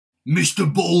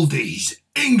Mr. Boldy's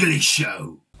English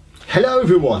Show. Hello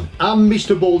everyone, I'm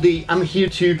Mr. Boldy. I'm here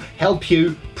to help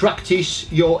you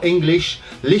practice your English,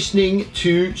 listening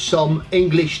to some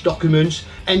English documents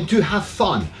and to have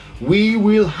fun. We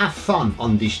will have fun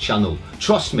on this channel,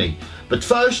 trust me. But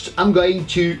first I'm going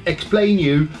to explain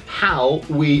you how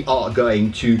we are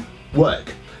going to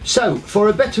work. So for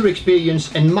a better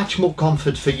experience and much more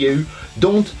comfort for you,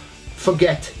 don't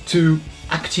forget to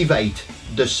activate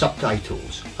the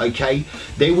subtitles, okay?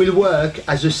 They will work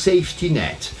as a safety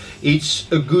net. It's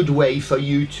a good way for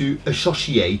you to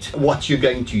associate what you're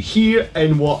going to hear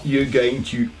and what you're going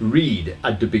to read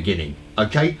at the beginning,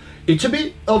 okay? It's a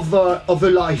bit of a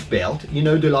life belt, you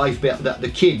know, the life belt that the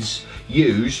kids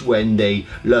use when they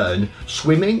learn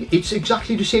swimming. It's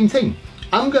exactly the same thing.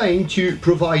 I'm going to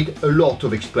provide a lot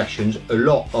of expressions, a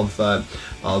lot of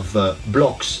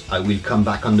blocks. I will come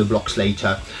back on the blocks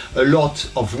later. A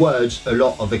lot of words, a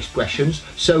lot of expressions.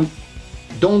 So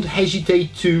don't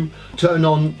hesitate to turn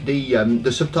on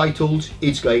the subtitles.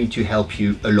 It's going to help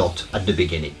you a lot at the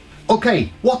beginning.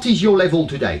 Okay, what is your level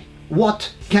today?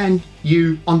 What can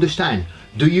you understand?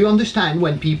 Do you understand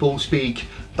when people speak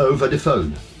over the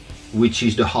phone, which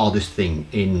is the hardest thing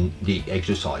in the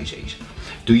exercises?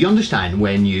 Do you understand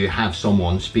when you have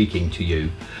someone speaking to you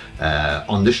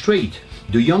on the street?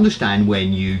 Do you understand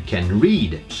when you can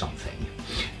read something?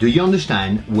 Do you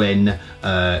understand when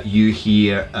you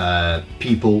hear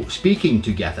people speaking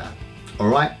together? All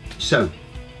right, so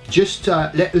just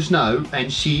let us know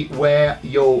and see where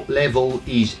your level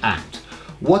is at.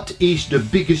 What is the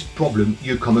biggest problem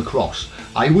you come across?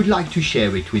 I would like to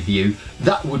share it with you.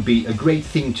 That would be a great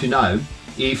thing to know.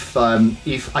 If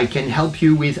I can help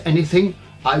you with anything,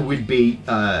 I will be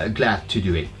glad to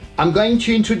do it. I'm going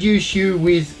to introduce you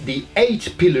with the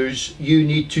 8 pillars you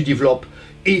need to develop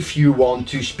if you want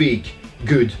to speak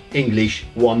good English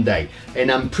one day.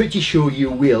 And I'm pretty sure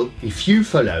you will if you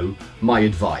follow my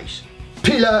advice.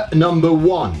 Pillar number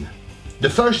 1. The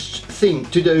first thing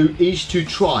to do is to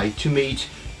try to meet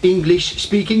English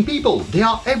speaking people. They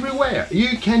are everywhere.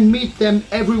 You can meet them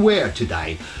everywhere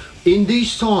today. In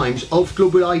these times of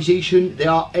globalization, they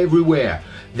are everywhere.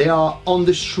 They are on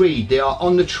the street, they are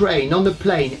on the train, on the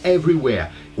plane,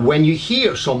 everywhere. When you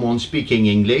hear someone speaking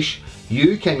English,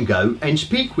 you can go and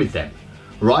speak with them,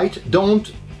 right?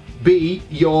 Don't be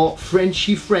your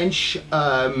Frenchy French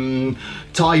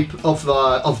type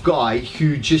of guy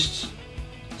who just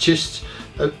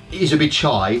is a bit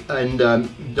shy and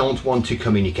don't want to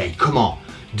communicate. Come on,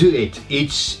 do it.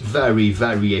 It's very,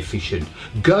 very efficient.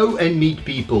 Go and meet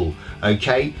people,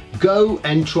 okay? Go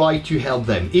and try to help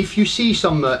them. If you see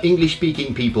some English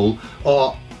speaking people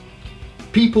or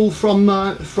people from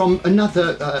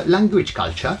another language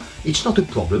culture, it's not a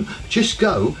problem. Just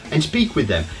go and speak with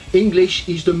them. English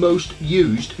is the most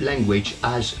used language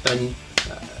as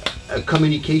a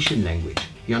communication language.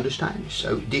 You understand?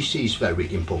 So this is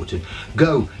very important.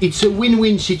 Go. It's a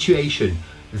win-win situation.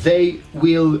 They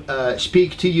will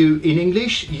speak to you in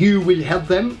English, you will help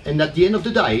them, and at the end of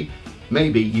the day,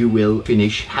 maybe you will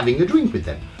finish having a drink with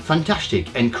them.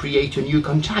 Fantastic, and create a new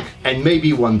contact. And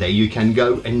maybe one day you can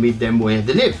go and meet them where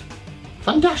they live.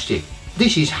 Fantastic.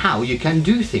 This is how you can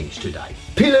do things today.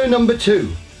 Pillar number 2,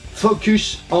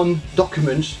 focus on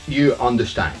documents you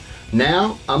understand.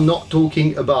 Now, I'm not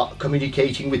talking about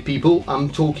communicating with people, I'm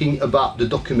talking about the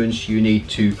documents you need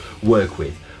to work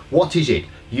with. What is it?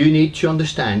 You need to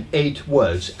understand 8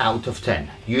 words out of 10.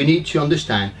 You need to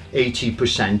understand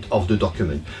 80% of the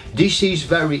document. This is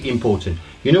very important.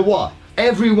 You know what?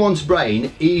 Everyone's brain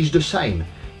is the same.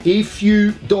 If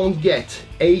you don't get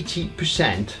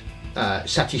 80%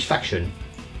 satisfaction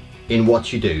in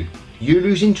what you do, you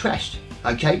lose interest,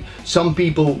 okay? Some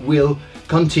people will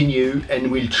continue and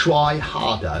will try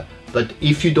harder, but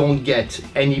if you don't get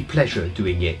any pleasure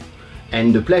doing it,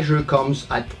 and the pleasure comes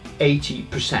at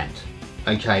 80%,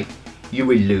 okay, you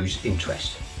will lose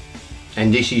interest.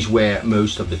 And this is where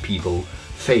most of the people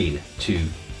fail to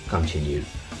continue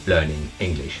learning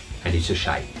English, and it's a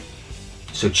shame.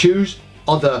 So choose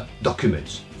other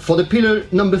documents. For the pillar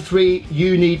number 3,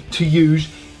 you need to use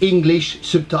English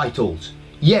subtitles.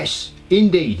 Yes,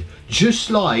 indeed, just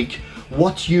like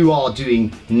what you are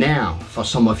doing now for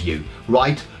some of you,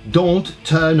 right? Don't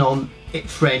turn on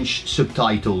French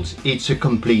subtitles. It's a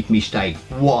complete mistake.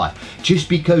 Why? Just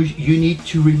because you need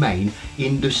to remain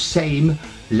in the same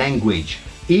language.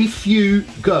 If you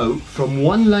go from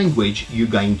one language you're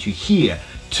going to hear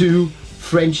to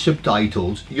French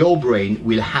subtitles, your brain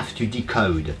will have to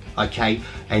decode, okay?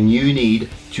 And you need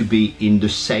to be in the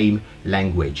same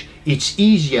language. It's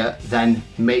easier than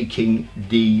making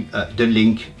the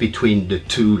link between the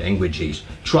 2 languages.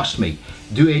 Trust me,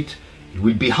 do it. It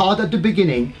will be hard at the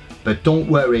beginning, but don't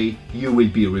worry, you will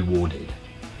be rewarded.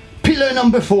 Pillar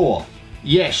number 4.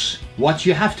 Yes, what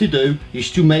you have to do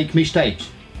is to make mistakes.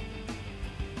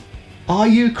 Are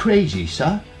you crazy,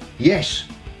 sir? Yes,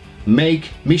 make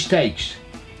mistakes.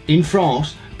 In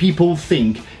France, people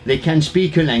think they can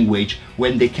speak a language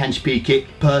when they can speak it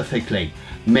perfectly.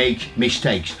 Make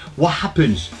mistakes. What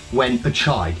happens when a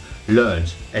child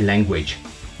learns a language?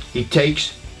 It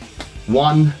takes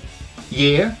 1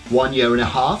 year, 1 year and a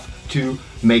half to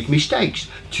make mistakes,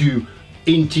 to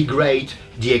integrate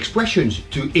the expressions,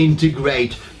 to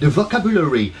integrate the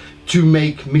vocabulary, to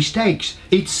make mistakes.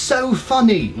 It's so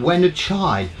funny when a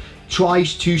child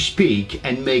tries to speak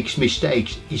and makes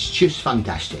mistakes. It's just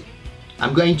fantastic.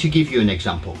 I'm going to give you an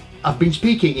example. I've been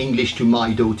speaking English to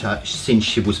my daughter since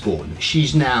she was born.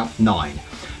 She's now 9.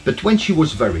 But when she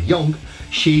was very young,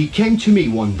 she came to me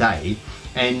one day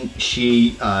and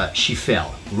she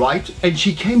fell, right? And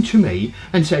she came to me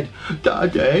and said,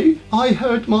 "Daddy, I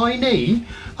hurt my knee.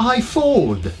 I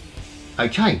falled."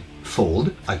 Okay,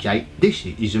 falled. Okay, this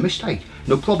is a mistake.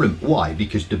 No problem. Why?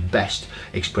 Because the best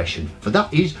expression for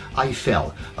that is I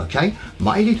fell. Okay,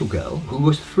 my little girl who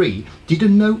was 3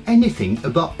 didn't know anything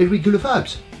about irregular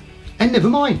verbs. And never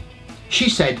mind. She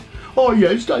said, "Oh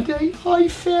yes, Daddy, I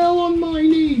fell on my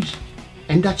knees."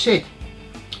 And that's it.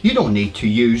 You don't need to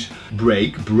use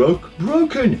break, broke,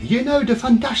 broken. You know the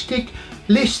fantastic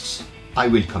lists. I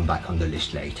will come back on the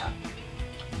list later.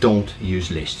 Don't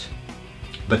use lists,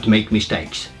 but make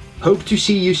mistakes. Hope to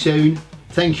see you soon.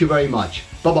 Thank you very much.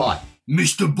 Bye-bye.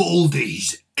 Mr.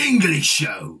 Boldy's English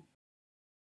Show.